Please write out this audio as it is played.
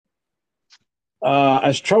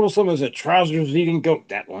As troublesome as a trousers-eating goat.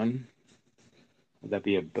 That one. Would that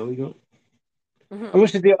be a billy goat? And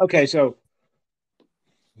what's the deal? Okay, so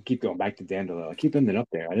I keep going back to Dandelion. I keep ending up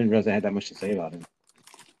there. I didn't realize I had that much to say about him.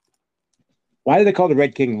 Why do they call the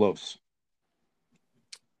Red King Los?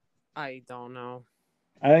 I don't know.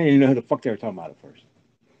 I didn't even know who the fuck they were talking about at first.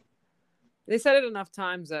 They said it enough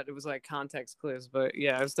times that it was like context clues, but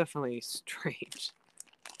yeah, it was definitely strange.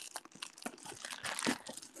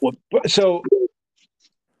 Well, so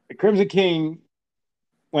the Crimson King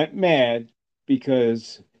went mad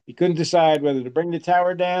because he couldn't decide whether to bring the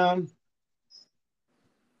tower down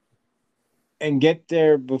and get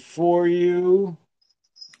there before you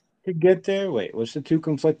could get there. Wait, was the two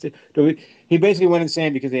conflicted? He basically went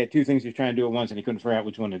insane because they had two things he was trying to do at once and he couldn't figure out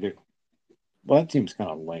which one to do. Well, that seems kind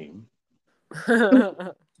of lame.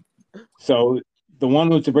 So the one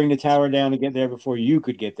was to bring the tower down and get there before you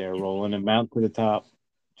could get there, Roland, and mount to the top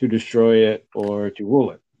to destroy it or to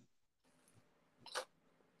rule it.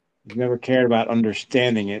 He's never cared about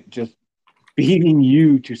understanding it, just beating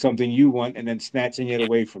you to something you want and then snatching it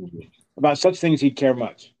away from you. About such things he'd care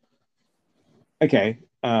much. Okay.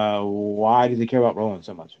 Why does he care about Roland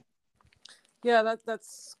so much? Yeah,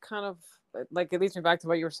 that's kind of like it leads me back to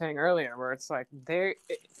what you were saying earlier, where it's like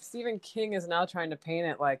Stephen King is now trying to paint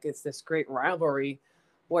it like it's this great rivalry,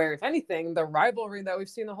 where if anything, the rivalry that we've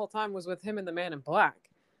seen the whole time was with him and the Man in Black,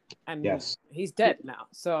 and Yes. he's dead now.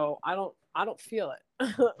 So I don't feel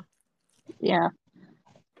it. Yeah.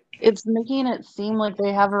 It's making it seem like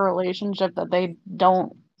they have a relationship that they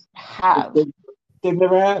don't have. They've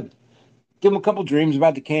never had. Give them a couple dreams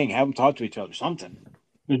about the king. Have them talk to each other. Something.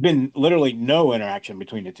 There's been literally no interaction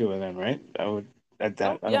between the two of them, right? I would at I that.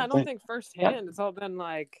 don't, I yeah, I don't don't think. think Yep. firsthand. It's all been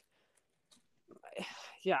like,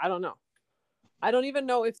 yeah, I don't know. I don't even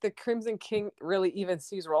know if the Crimson King really even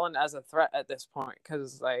sees Roland as a threat at this point,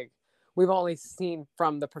 because like we've only seen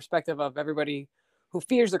from the perspective of everybody who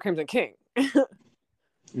fears the Crimson King.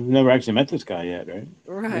 You've never actually met this guy yet, right? This is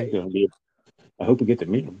Right. gonna be. I hope we get to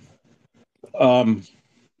meet him. Um,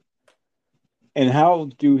 and how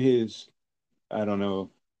do his, I don't know,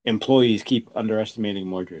 employees keep underestimating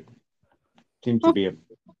Mordred? Seems to be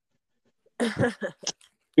a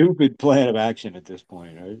stupid plan of action at this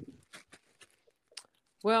point, right?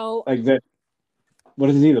 Well, Like that. What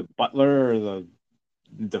is he? The butler or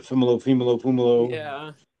the Fumulo?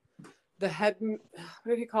 yeah. The head, what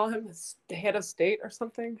did he call him? The head of state or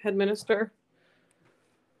something? Head minister?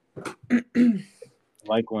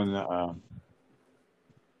 Like when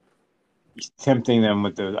he's tempting them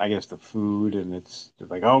with the, I guess, the food, and it's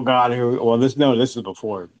like, oh God, here. Well, this is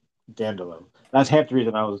before Dandelo. That's half the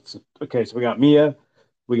reason I was okay. So we got Mia,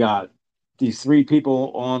 we got these three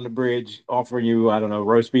people on the bridge offering you, I don't know,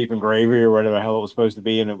 roast beef and gravy or whatever the hell it was supposed to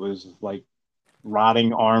be, and it was like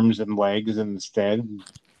rotting arms and legs instead.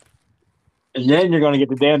 And then you're going to get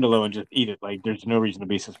the Dandelo and just eat it. Like there's no reason to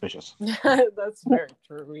be suspicious. That's very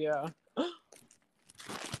true, yeah.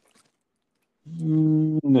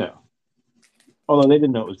 No, although they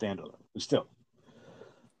didn't know it was Dandelo, but still,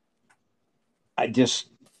 I just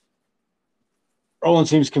Roland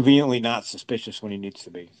seems conveniently not suspicious when he needs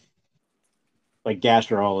to be. Like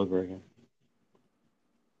Gaster all over again.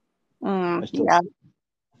 I still Yeah.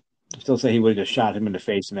 still say he would have just shot him in the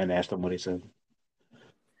face and then asked him what he said.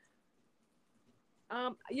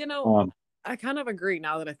 You know, Um, I kind of agree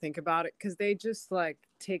now that I think about it, because they just like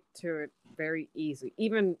take to it very easy,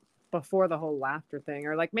 even before the whole laughter thing,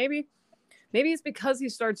 or like maybe it's because he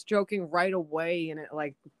starts joking right away and it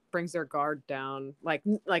like brings their guard down,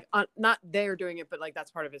 not they're doing it, but like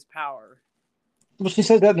that's part of his power. well, she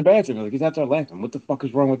said that in the bathroom. Like he's out there laughing. What the fuck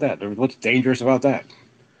is wrong with that? What's dangerous about that?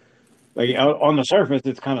 Like on the surface,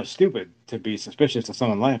 it's kind of stupid to be suspicious of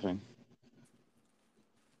someone laughing.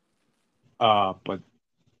 But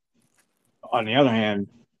on the other hand,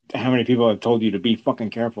 how many people have told you to be fucking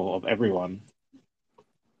careful of everyone,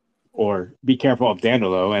 or be careful of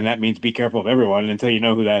Dandelo, and that means be careful of everyone until you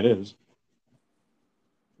know who that is.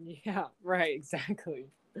 Yeah, right, exactly.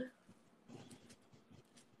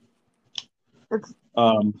 It's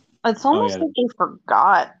Um, it's oh almost yeah, like they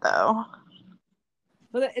forgot though.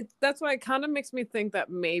 But that's why it kind of makes me think that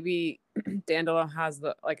maybe Dandelion has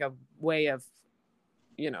the like a way of,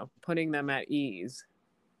 putting them at ease.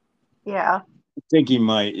 Yeah. I think he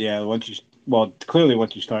might. Yeah, clearly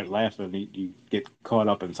once you start laughing, you get caught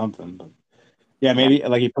up in something. But yeah, Yeah. maybe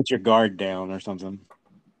like he puts your guard down or something.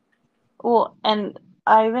 Well, and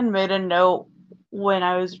I even made a note when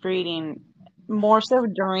I was reading, more so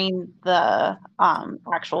during the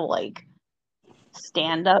actual like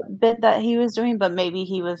stand up bit that he was doing, but maybe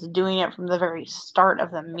he was doing it from the very start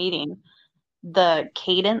of the meeting. the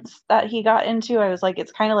cadence that he got into, I was like,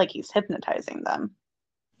 it's kind of like he's hypnotizing them.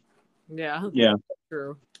 Yeah, Yeah.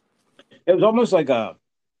 true. It was almost like a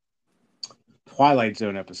Twilight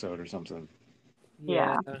Zone episode or something.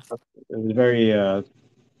 Yeah. It was very, I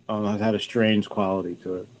don't know, it had a strange quality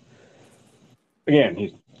to it. Again,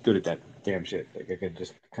 he's good at that damn shit. Like, I could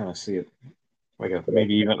just kind of see it. Like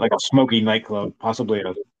maybe even like a smoky nightclub, possibly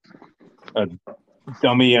a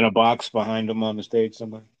dummy in a box behind him on the stage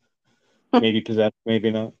somewhere. Maybe possessed, maybe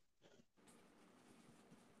not.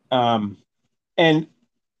 And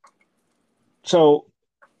so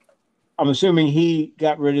I'm assuming he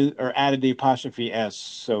got rid of or added the apostrophe S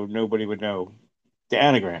so nobody would know the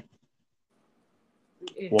anagram.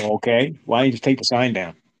 Well, okay. Why don't you just take the sign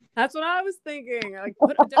down? That's what I was thinking. Like,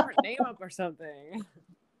 put a different name up or something.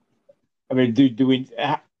 I mean, do we?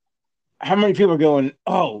 How many people are going?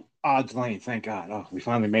 Oh, Odds Lane, thank God! Oh, we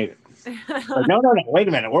finally made it. Like, no, wait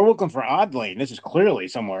a minute. We're looking for Odd Lane. This is clearly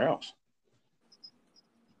somewhere else.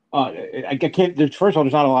 I can't. First of all,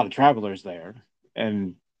 there's not a lot of travelers there,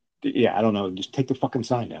 and yeah, I don't know. Just take the fucking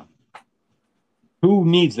sign down. Who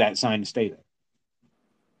needs that sign to stay there?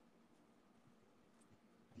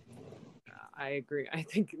 I agree. I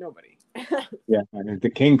think nobody. Yeah, I mean, the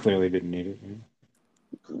king clearly didn't need it.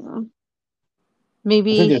 I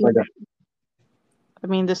Maybe think there's like I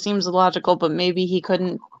mean, this seems illogical, but maybe he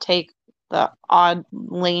couldn't take the odd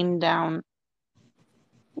lane down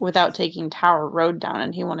without taking Tower Road down,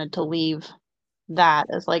 and he wanted to leave that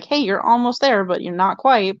as like, hey, you're almost there, but you're not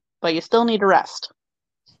quite, but you still need a rest.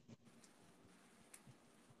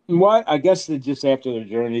 what I guess that just after their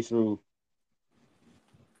journey through,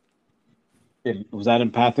 was that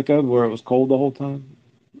in Pathica where it was cold the whole time?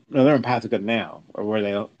 No, they're in Pathica now, or were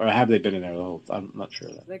they, or have they been in there the whole? I'm not sure.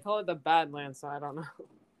 They call it the Badlands, so I don't know.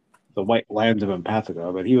 The White Lands of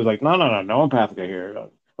Empathica, but he was like, no Empathica here.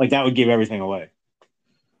 Like that would give everything away.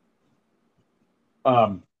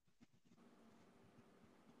 Um,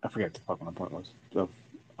 I forget what the fuck my point was. So,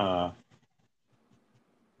 I'll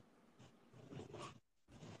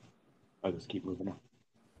just keep moving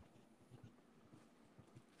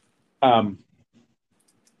on.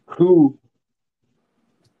 Who?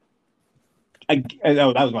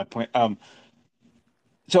 Oh, that was my point.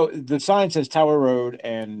 So the sign says Tower Road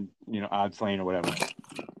and Odds Lane or whatever.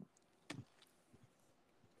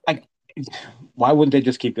 I, why wouldn't they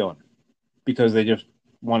just keep going? Because they just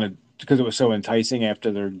wanted because it was so enticing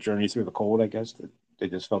after their journey through the cold. I guess that they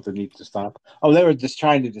just felt the need to stop. Oh, they were just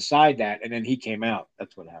trying to decide that, and then he came out.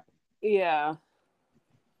 That's what happened. Yeah.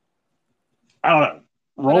 I don't know.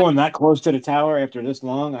 Rolling that close to the tower after this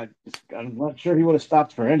long, I'm not sure he would have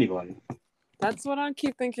stopped for anybody. That's what I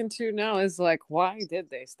keep thinking too now is like, why did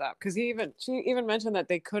they stop? Because she even mentioned that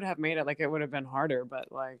they could have made it like it would have been harder,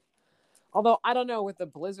 but like, although I don't know with the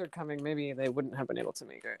blizzard coming, maybe they wouldn't have been able to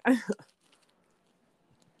make it.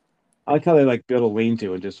 I like how they like built a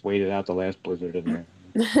lean-to and just waited out the last blizzard in there.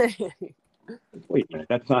 Wait a minute,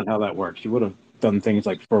 that's not how that works. You would have done things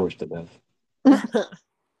like froze to death.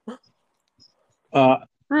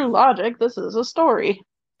 Through logic, this is a story.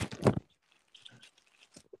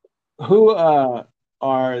 Who are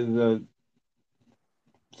the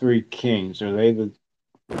three kings? Are they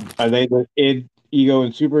the id, ego,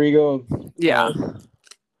 and super ego? Yeah. Can't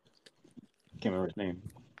remember his name.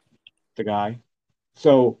 The guy.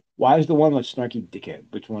 So why is the one like snarky dickhead?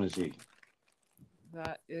 Which one is he?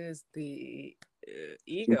 That is the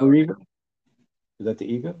ego. Super ego? Is that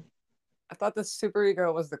the ego? I thought the super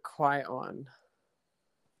ego was the quiet one,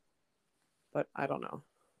 but I don't know.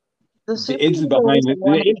 The id's behind it.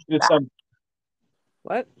 The id's just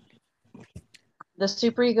what? The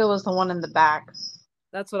super ego was the one in the back.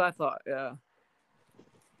 That's what I thought. Yeah.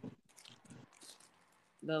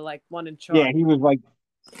 The like one in charge. Yeah, he was like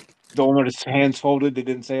the one with his hands folded. They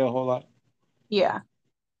didn't say a whole lot. Yeah.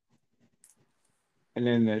 And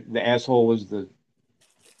then the asshole was the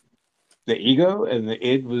ego, and the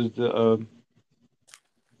id was the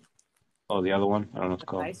the other one. I don't know what it's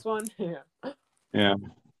called. Nice one. Yeah. Yeah.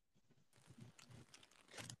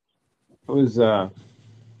 It was I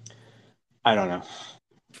don't know.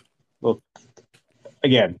 Well,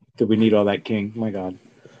 again, did we need all that king? My God.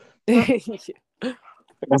 I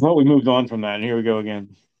thought we moved on from that, and here we go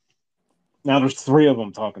again. Now there's three of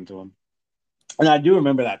them talking to him. And I do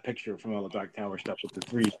remember that picture from all the Dark Tower stuff with the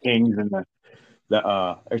three kings and the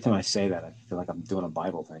every time I say that I feel like I'm doing a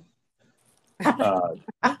Bible thing.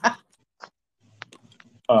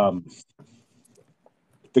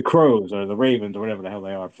 The crows or the ravens or whatever the hell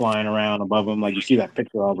they are flying around above them, like you see that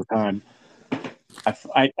picture all the time.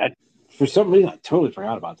 I for some reason I totally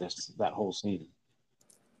forgot about that whole scene.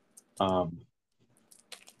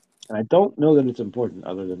 And I don't know that it's important,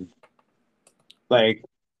 other than like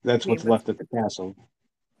that's Name what's it. left at the castle.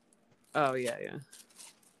 Oh yeah, yeah.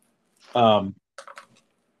 Um,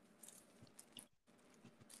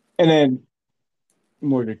 and then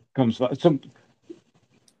Mordred comes. I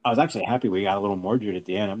was actually happy we got a little Mordred at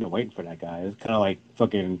the end. I've been waiting for that guy. It's kind of like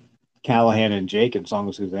fucking Callahan and Jake in Song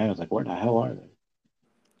of Suzanne. I was like, where the hell are they?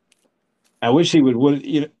 I wish he would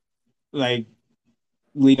like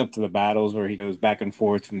lead up to the battles where he goes back and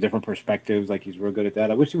forth from different perspectives. Like he's real good at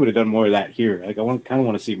that. I wish he would have done more of that here. Like kind of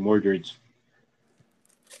want to see Mordred's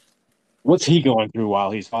what's he going through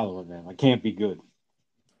while he's following them. I can't be good.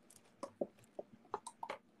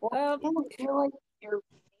 Well, Um, I don't feel like you're.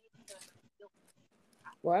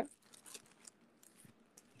 what?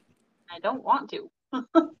 I don't want to.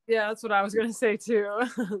 Yeah, that's what I was gonna say too.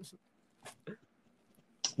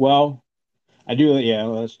 Well, I do. Yeah,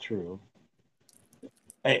 well, that's true.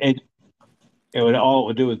 It, it would all it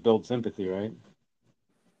would do is build sympathy, right?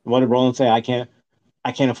 What did Roland say? I can't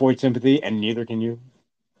afford sympathy, and neither can you.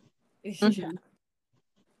 Yeah.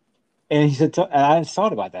 And he said, I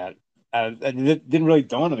thought about that. It didn't really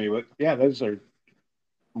dawn on me, but yeah, those are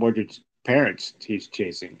Mordred's parents he's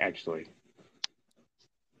chasing, actually,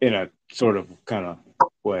 in a sort of kind of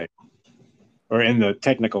way, or in the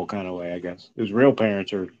technical kind of way, I guess. His real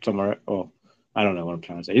parents are somewhere. Well, I don't know what I'm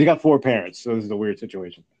trying to say. He's got four parents, so this is a weird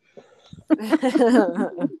situation.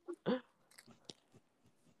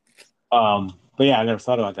 But yeah, I never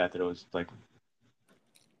thought about that. That it was like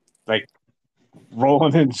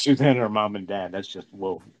Roland and Suzanne are mom and dad. That's just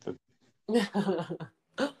whoa. They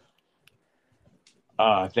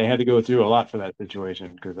had to go through a lot for that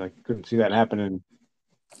situation because I couldn't see that happening.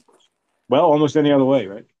 Well, almost any other way,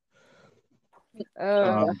 right?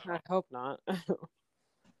 I hope not.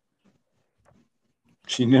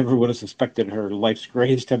 She never would have suspected her life's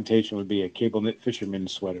greatest temptation would be a cable knit fisherman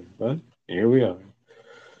sweater, but here we are.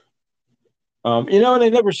 They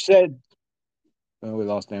never said. Oh, we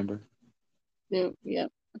lost Amber. Yeah.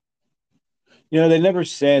 They never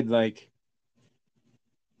said like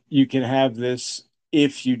you can have this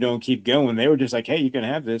if you don't keep going. They were just like, hey, you can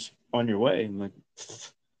have this on your way. And like,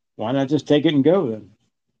 why not just take it and go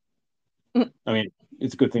then? I mean,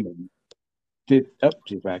 it's a good thing.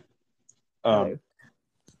 She's back. Hello.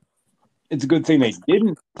 It's a good thing they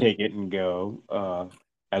didn't take it and go,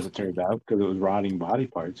 as it turns out, because it was rotting body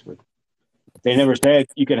parts. But they never said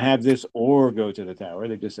you can have this or go to the tower.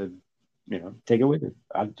 They just said, take it with you.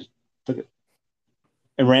 I just took it.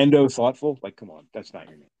 And Rando thoughtful, like, come on, that's not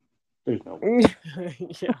your name. There's no way.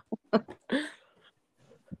 Yeah.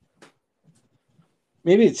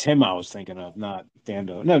 Maybe it's him I was thinking of, not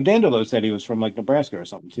Dandolo. No, Dandolo said he was from like Nebraska or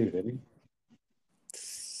something too, did he?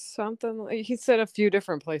 Something he said a few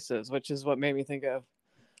different places, which is what made me think of.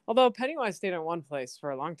 Although Pennywise stayed in one place for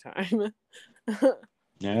a long time.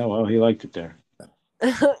 Yeah, well, he liked it there.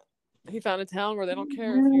 He found a town where they don't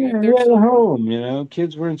care if you Yeah, eat he their had a children. home,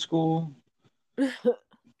 kids were in school. There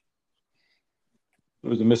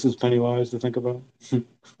was a Mrs. Pennywise to think about.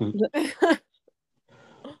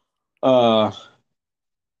 uh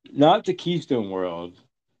Not the Keystone World.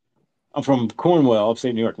 I'm from Cornwall,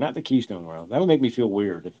 upstate New York, not the Keystone World. That would make me feel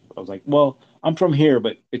weird if I was like, well, I'm from here,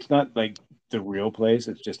 but it's not like the real place.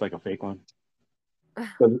 It's just like a fake one.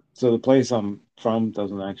 So the place I'm from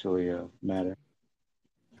doesn't actually matter.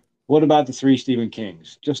 What about the three Stephen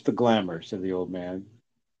Kings? Just the glamour, said the old man.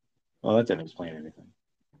 Well, that didn't explain anything.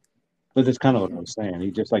 But that's kind of what I was saying.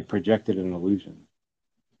 He just like projected an illusion.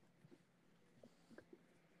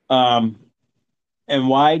 Um, and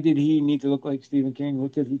why did he need to look like Stephen King?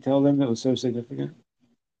 What did he tell them that was so significant?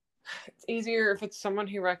 It's easier if it's someone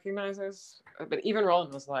he recognizes. But even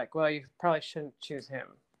Roland was like, well, you probably shouldn't choose him.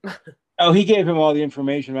 Oh, he gave him all the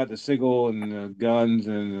information about the sigil and the guns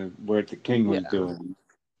and where the king was Yeah. doing.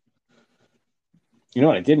 You know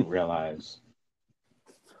what I didn't realize?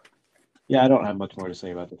 Yeah, I don't have much more to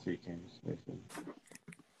say about the three kings.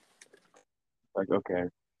 Like, okay.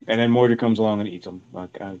 And then Mordred comes along and eats them.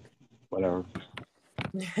 Like, whatever.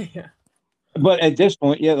 Yeah. But at this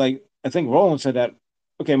point, yeah, like, I think Roland said that,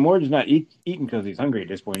 okay, Mordred's not eating because he's hungry at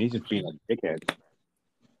this point. He's just being a dickhead.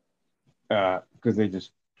 Because they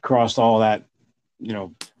just crossed all that,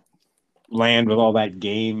 land with all that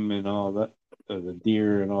game and all that, the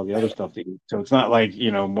deer and all the other stuff to eat. So it's not like,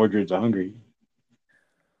 Mordred's hungry.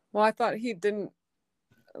 Well, I thought he didn't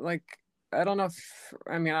like. I don't know if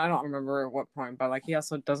I mean I don't remember at what point, but like he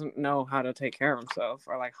also doesn't know how to take care of himself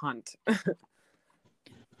or like hunt.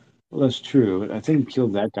 Well, that's true. I think he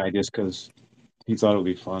killed that guy just because he thought it would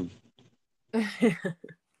be fun. Like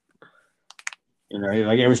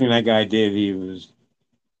everything that guy did, he was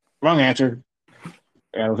wrong answer.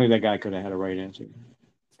 I don't think that guy could have had a right answer.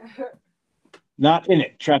 Not in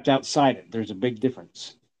it, trapped outside it. There's a big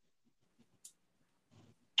difference.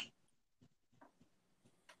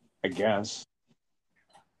 I guess.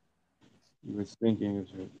 He was thinking of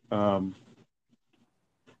it.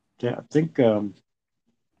 Yeah, I think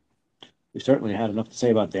we certainly had enough to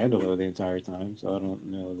say about Dandolo the entire time, so I don't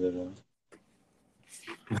know that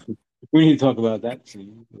we need to talk about that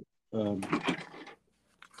scene.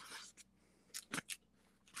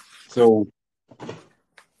 So,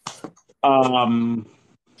 um,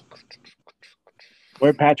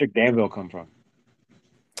 where Patrick Danville come from?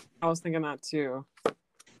 I was thinking that too.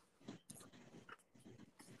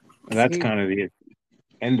 And that's kind of the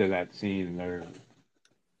end of that scene. There,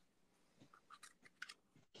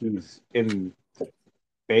 he was in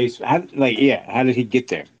base. How did he get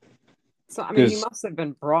there? So I mean, he must have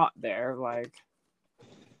been brought there, or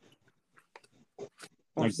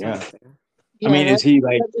yeah. Yeah, I mean, is he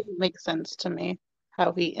like? That didn't make sense to me.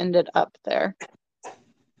 How he ended up there.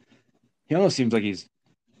 He almost seems like he's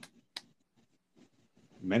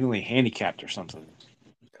mentally handicapped or something.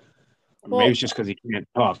 Maybe it's just because he can't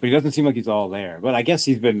talk, but he doesn't seem like he's all there. But I guess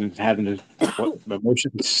he's been having his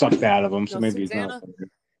emotions sucked out of him, so maybe he's not.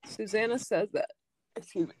 Susanna says that,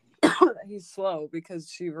 excuse me, that he's slow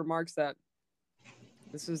because she remarks that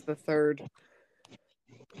this is the third.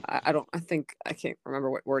 I can't remember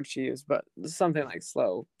what word she used, but something like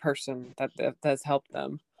slow person that's helped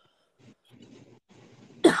them.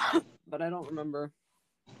 But I don't remember.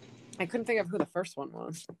 I couldn't think of who the first one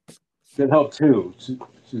was. That helped too.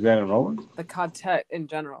 Susanna Rowland? The quartet in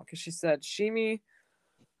general, because she said Shimi.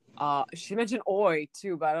 She mentioned Oi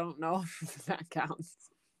too, but I don't know if that counts.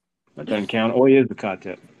 That doesn't count. Oi is the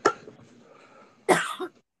quartet. Yeah.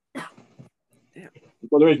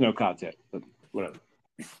 Well, there is no quartet, but whatever.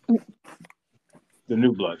 The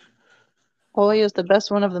new blood. Oi is the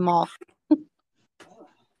best one of them all.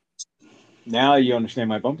 Now you understand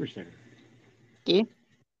my bumper sticker. Yeah.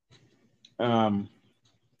 On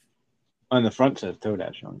the front says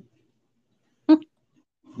Toadash on it.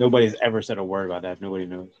 Nobody's ever said a word about that. Nobody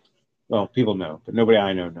knows. Well, people know, but nobody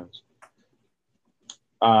I know knows.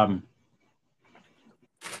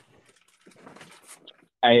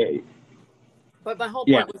 But my whole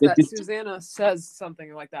point was that Susanna says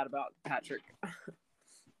something like that about Patrick.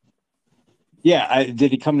 Yeah,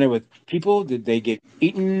 did he come there with people? Did they get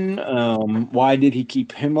eaten? Why did he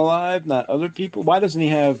keep him alive, not other people? Why doesn't he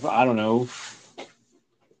have, I don't know,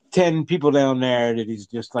 10 people down there that he's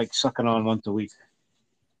just like sucking on once a week?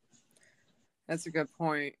 That's a good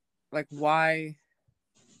point. Like, why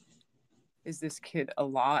is this kid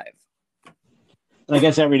alive? I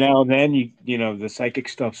guess every now and then, you know, the psychic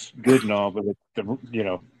stuff's good and all, but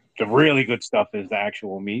the really good stuff is the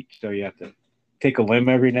actual meat. So you have to take a limb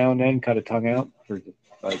every now and then, cut a tongue out for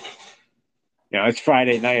like, it's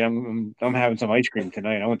Friday night. I'm having some ice cream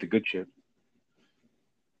tonight. I want the good shit.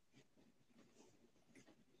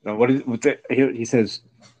 So he says?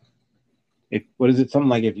 What is it? Something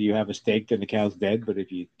like if you have a steak, then the cow's dead. But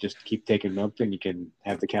if you just keep taking milk, then you can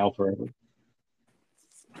have the cow forever.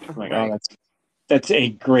 Like, right. Oh, that's a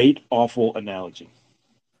great, awful analogy.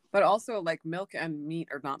 But also, like, milk and meat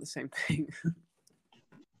are not the same thing.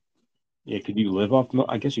 Yeah, could you live off milk?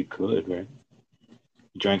 I guess you could, right?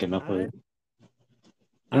 You drank enough of it.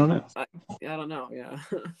 I don't know. I don't know. Yeah.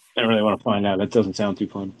 I don't really want to find out. That doesn't sound too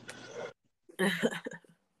fun.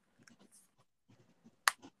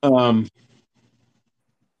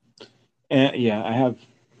 And yeah, I have.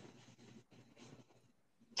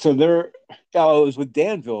 So it was with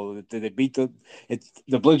Danville. They beat the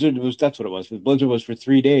blizzard was. That's what it was. The blizzard was for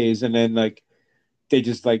 3 days, and then like they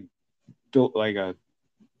just like built like a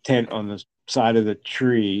tent on the side of the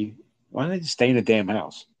tree. Why didn't they just stay in a damn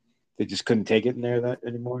house? They just couldn't take it in there that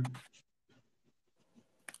anymore.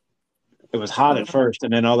 It was hot at first,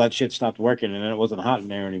 and then all that shit stopped working, and then it wasn't hot in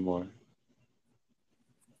there anymore.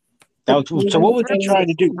 So what was he trying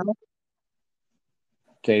to do?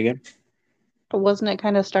 Say again. But wasn't it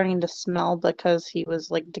kind of starting to smell because he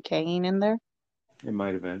was like decaying in there? It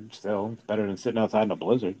might have been. Still, it's better than sitting outside in a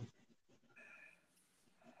blizzard.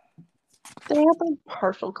 They had a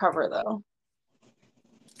partial cover though.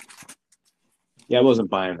 Yeah, I wasn't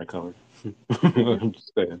buying the cover. I'm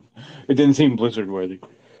just saying. It didn't seem blizzard worthy.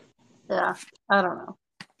 Yeah, I don't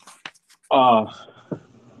know.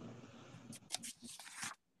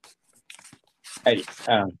 Hey,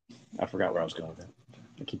 I forgot where I was going with that.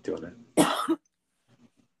 I keep doing that.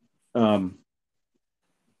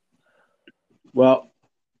 Well,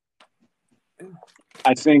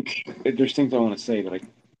 I think there's things I want to say, but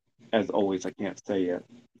as always, I can't say yet.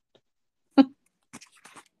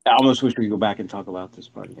 I almost wish we could go back and talk about this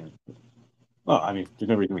part again. Well, I mean, there's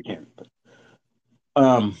no reason we can't. But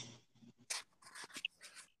um,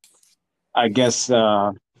 I guess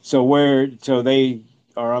so. So they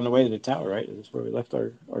are on the way to the tower, right? Is this where we left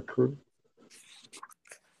our crew?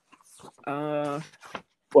 Uh,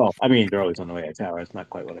 Well, I mean, they're always on the way to the tower. That's not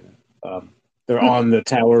quite what I meant. They're on the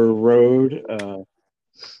Tower Road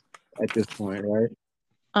at this point, right?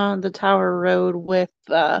 On the Tower Road with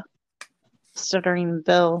Stuttering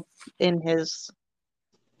Bill in his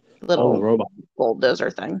Oh, little robot.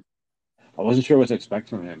 bulldozer thing. I wasn't sure what to expect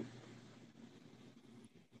from him.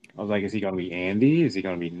 I was like, is he going to be Andy? Is he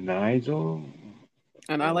going to be Nigel?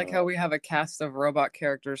 and I like how we have a cast of robot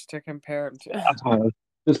characters to compare him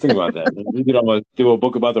Just think about that. We could almost do a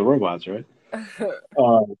book about the robots, right? to.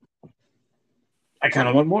 Uh, I kind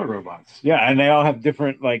of want more robots. Yeah, and they all have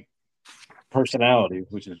different like personalities,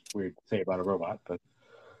 which is weird to say about a robot, but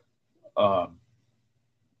um,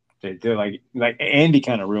 they're like Andy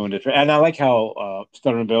kind of ruined it. And I like how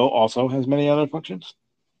Stuttering Bill also has many other functions.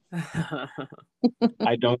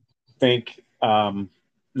 I don't think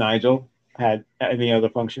Nigel had any other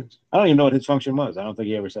functions. I don't even know what his function was. I don't think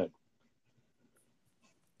he ever said.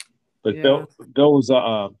 But Yeah, Bill was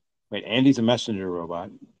wait, Andy's a messenger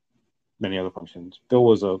robot. Many other functions. Bill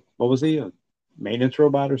was a what was he? A maintenance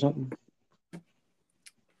robot or something?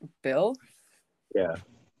 Bill. Yeah.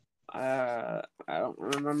 I don't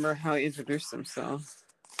remember how he introduced himself.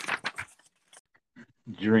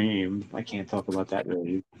 Dream. I can't talk about that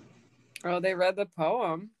really. Oh, they read the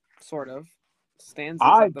poem, sort of stanzas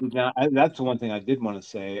I of the. did not. That's the one thing I did want to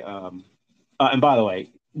say. And by the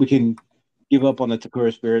way, we can give up on the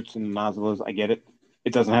Takura spirits and Nozulas. I get it.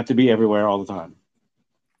 It doesn't have to be everywhere all the time.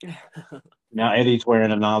 Now Eddie's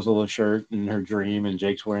wearing a Nozula shirt in her dream, and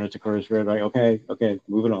Jake's wearing a Takura spirit. Like, okay,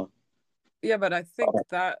 moving on. Yeah, but I think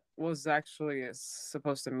that was actually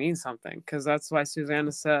supposed to mean something because that's why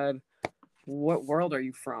Susanna said, "What world are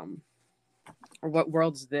you from?" or "What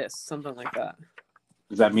world's this?" Something like that.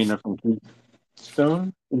 Does that mean they're from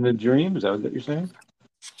Keystone in the dream? Is that what you're saying?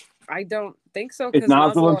 I don't think so Is because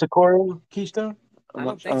Nozula and Nozzle. Takura Keystone? I'm I not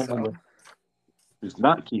don't sure. I think don't so. remember. It's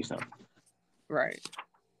not Keystone. Right.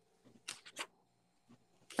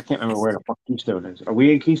 I can't remember where the fuck Keystone is. Are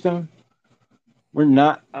we in Keystone? We're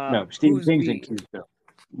not. No, Stephen Who's King's in we? Keystone.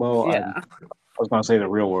 Well, I Yeah, was going to say the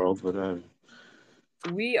real world, but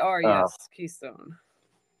we are. Yes, Keystone.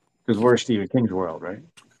 because we're Stephen King's world, right?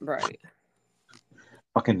 Right.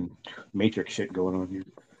 Fucking Matrix shit going on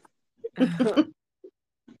here.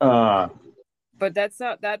 Uh, But that's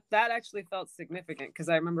not that actually felt significant because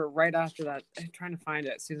I remember right after that, I'm trying to find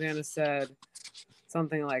it. Susanna said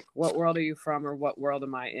something like, "What world are you from?" or "What world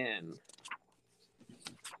am I in?"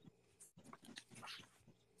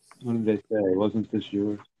 what did they say? Wasn't this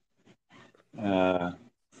yours? Uh,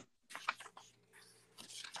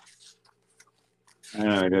 I don't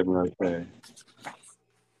know. I didn't really say.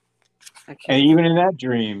 I And can't. even in that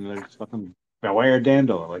dream, there's fucking Beware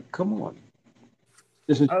Dandelion. Like, come on.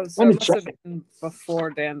 This is. Oh, Let so me it must check have it. been before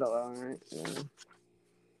Dandelion, right? Yeah.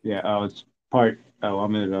 Yeah. Oh, it's part. Oh,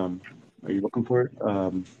 I'm in. Are you looking for it?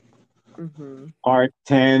 Mm-hmm. Part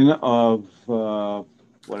 10 of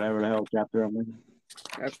whatever the hell chapter I'm in.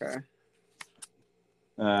 Okay.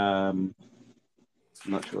 I'm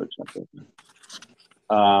not sure what chapter.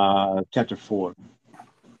 Chapter 4.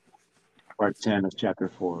 Part 10 of chapter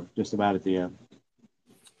 4. Just about at the end.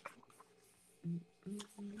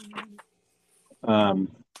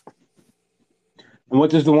 Um, and what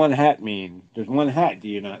does the one hat mean? There's one hat. Do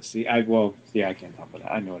you not see? Well, yeah, I can't talk about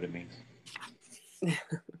that. I know what it means.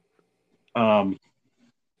 Um,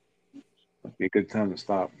 Must be a good time to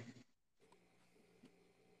stop.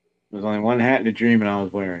 There's only one hat in the dream, and I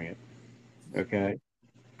was wearing it. Okay.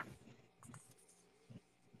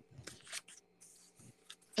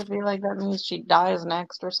 I feel like that means she dies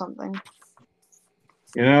next or something.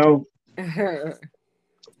 You know, I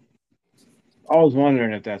was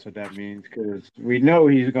wondering if that's what that means because we know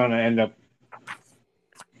he's going to end up.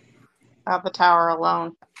 At the tower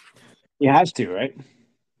alone. He has to, right?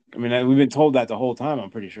 I mean, we've been told that the whole time. I'm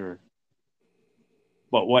pretty sure.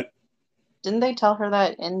 But what Didn't they tell her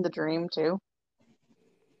that in the dream too?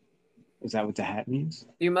 is that? What the hat means?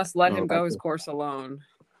 You must let Oh, him go his course alone.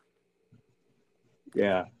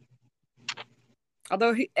 yeah.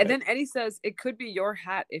 Although and then Eddie says it could be your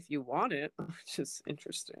hat if you want it, which is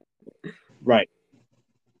interesting. Right.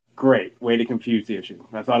 Great. Way to confuse the issue.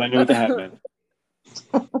 I thought I knew what the hat meant.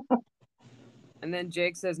 And then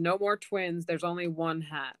Jake says, "No more twins. There's only one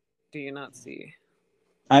hat. Do you not see?"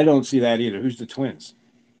 I don't see that either. Who's the twins?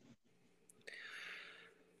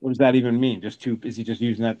 What does that even mean? Just two? Is he just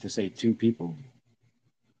using that to say two people?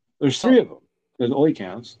 There's Oh, three of them. There's Oi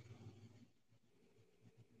counts.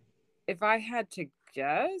 if I had to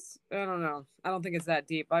guess, I don't know. I don't think it's that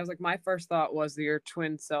deep. I was like, my first thought was your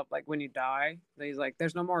twin self, like when you die, he's like,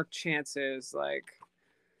 there's no more chances. Like,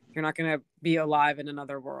 you're not gonna be alive in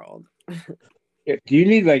another world. Yeah, do you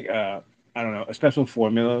need like I don't know, a special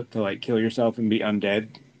formula to like kill yourself and be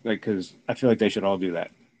undead? Like, because I feel like they should all do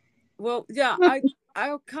that. Well, yeah, I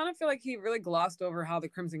kind of feel like he really glossed over how the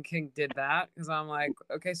Crimson King did that because I'm like,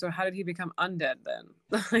 okay, so how did he become undead then?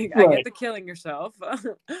 Like, I get Right. the killing yourself.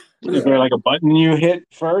 Is there like a button you hit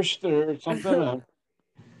first or something?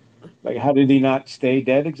 Like, how did he not stay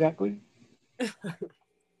dead exactly? Be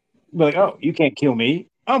like, oh, you can't kill me.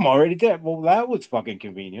 I'm already dead. Well, that was fucking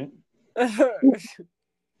convenient.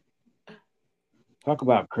 Talk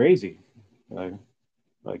about crazy. Like,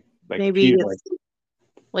 like, like Maybe Peter. Like, it's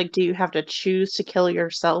like, do you have to choose to kill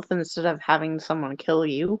yourself instead of having someone kill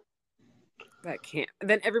you? That can't.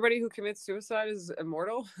 Then everybody who commits suicide is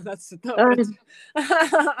immortal. That's not what I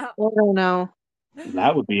it's. don't know.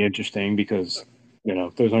 that would be interesting because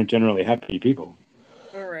those aren't generally happy people.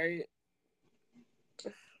 All right.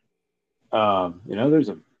 There's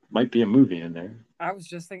a might be a movie in there. I was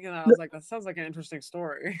just thinking that. I was like, that sounds like an interesting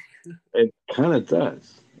story. It kind of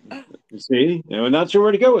does. You see, we're not sure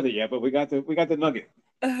where to go with it yet, but we got the nugget.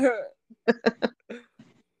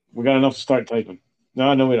 We got enough to start typing.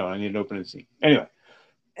 No, we don't. I need an opening scene. Anyway,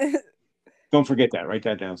 don't forget that. Write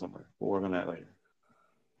that down somewhere. We'll work on that later.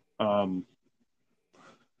 Um,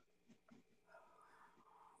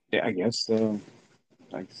 yeah, I guess.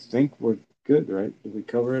 I think we're good, right? Did we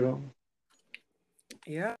cover it all?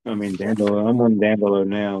 Yeah. I mean, Dandolo. I'm on Dandolo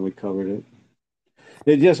now. We covered it.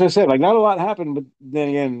 It just, I said, like, not a lot happened, but then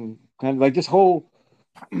again, kind of like this whole,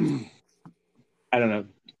 I don't know,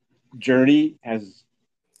 journey has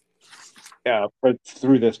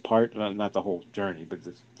through this part, not the whole journey, but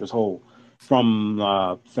this whole from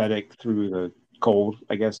Fennec through the cold,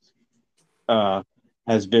 I guess, uh,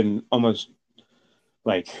 has been almost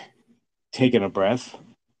like taking a breath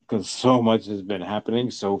because so much has been happening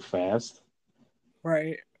so fast.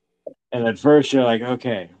 Right. And at first you're like,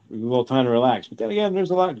 okay, we have a little time to relax, but then again,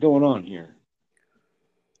 there's a lot going on here.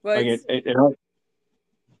 Well, Like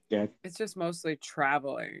yeah, it's just mostly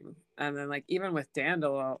traveling, and then like even with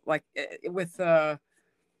Dandolo, like with the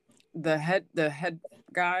head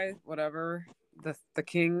guy, whatever, the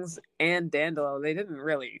kings and Dandolo, they didn't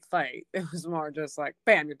really fight. It was more just like,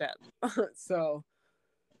 bam, you're dead. So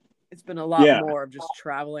it's been a lot yeah, more of just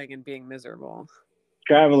traveling and being miserable.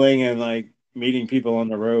 traveling and like meeting people on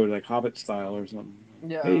the road, like Hobbit style or something.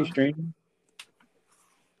 Hey, Yeah. stranger.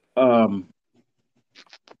 Um,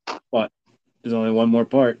 but there's only one more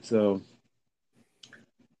part, so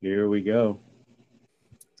here we go.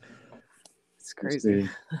 It's Let's crazy. see.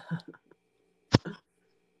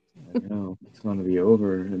 I know it's going to be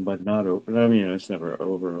over, but not over. I mean, it's never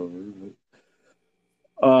over.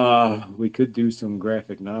 But, we could do some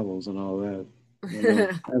graphic novels and all that. I don't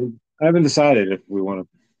know. I haven't decided if we want to.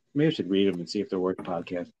 Maybe I should read them and see if they're worth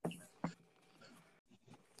podcast.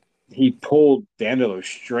 He pulled Dandolo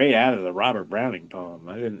straight out of the Robert Browning poem.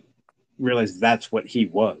 I didn't realize that's what he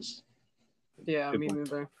was. Yeah, me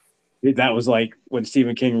neither. That was like when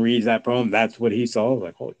Stephen King reads that poem, that's what he saw.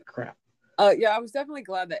 Like, holy crap. Yeah, I was definitely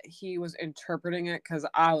glad that he was interpreting it because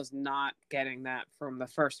I was not getting that from the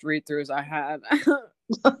first read throughs I had.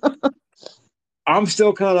 I'm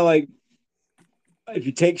still kind of like, if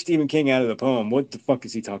you take Stephen King out of the poem, what the fuck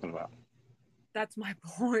is he talking about? That's my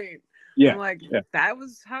point. I'm Yeah, like, yeah. that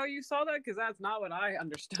was how you saw that? Because that's not what I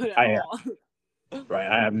understood at I all. right.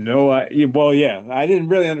 I have no idea. Well, yeah, I didn't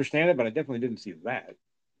really understand it, but I definitely didn't see that.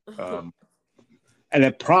 Um, and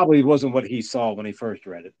it probably wasn't what he saw when he first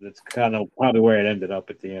read it. That's kind of probably where it ended up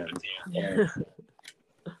at the end.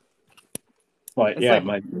 But It's yeah,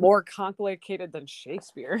 like more complicated than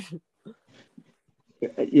Shakespeare.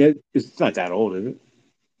 yeah, it's not that old, is it?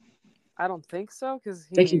 I don't think so because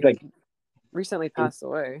I think he's he like, recently passed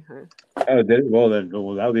away. oh, did it? Well, then,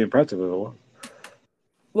 well, that would be impressive if it was.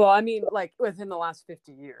 Well, I mean, like within the last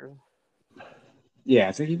 50 years. Yeah,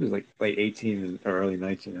 I think he was like late 18 or early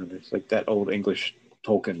 1900s, like that old English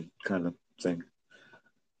Tolkien kind of thing.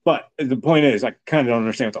 But the point is, I kind of don't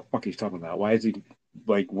understand what the fuck he's talking about. Why is he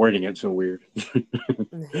like wording it so weird?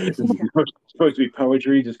 Is it supposed to be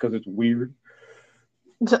poetry just because it's weird,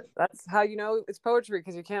 That's how you know it's poetry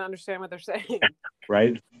because you can't understand what they're saying.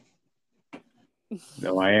 right?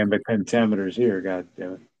 No, iambic pentameters here, god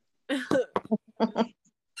damn it.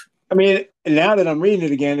 I mean, now that I'm reading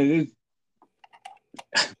it again, it is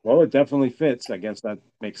well, it definitely fits. I guess that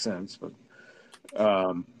makes sense. But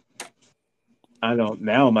I don't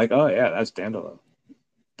now. I'm like, oh yeah, that's Dandolo.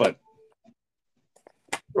 But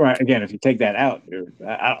Right. Again, if you take that out,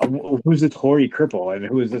 who's this hoary cripple and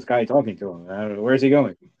who is this guy talking to him? Where's he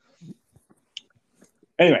going?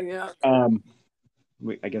 Anyway, Yeah.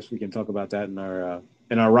 I guess we can talk about that in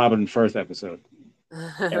our Robin Firth episode,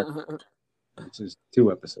 which is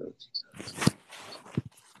 2 episodes.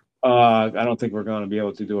 I don't think we're going to be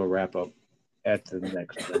able to do a wrap up at the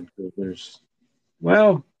next one.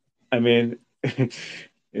 Well, I mean,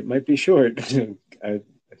 it might be short.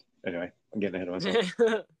 Anyway, I'm getting ahead of myself.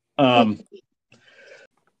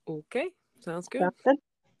 Okay, sounds good. Sounds good.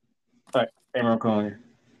 All right, Amber, I'm calling you.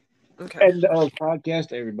 Okay. End of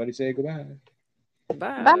podcast. Everybody say goodbye.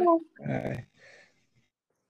 Bye. Bye. Bye.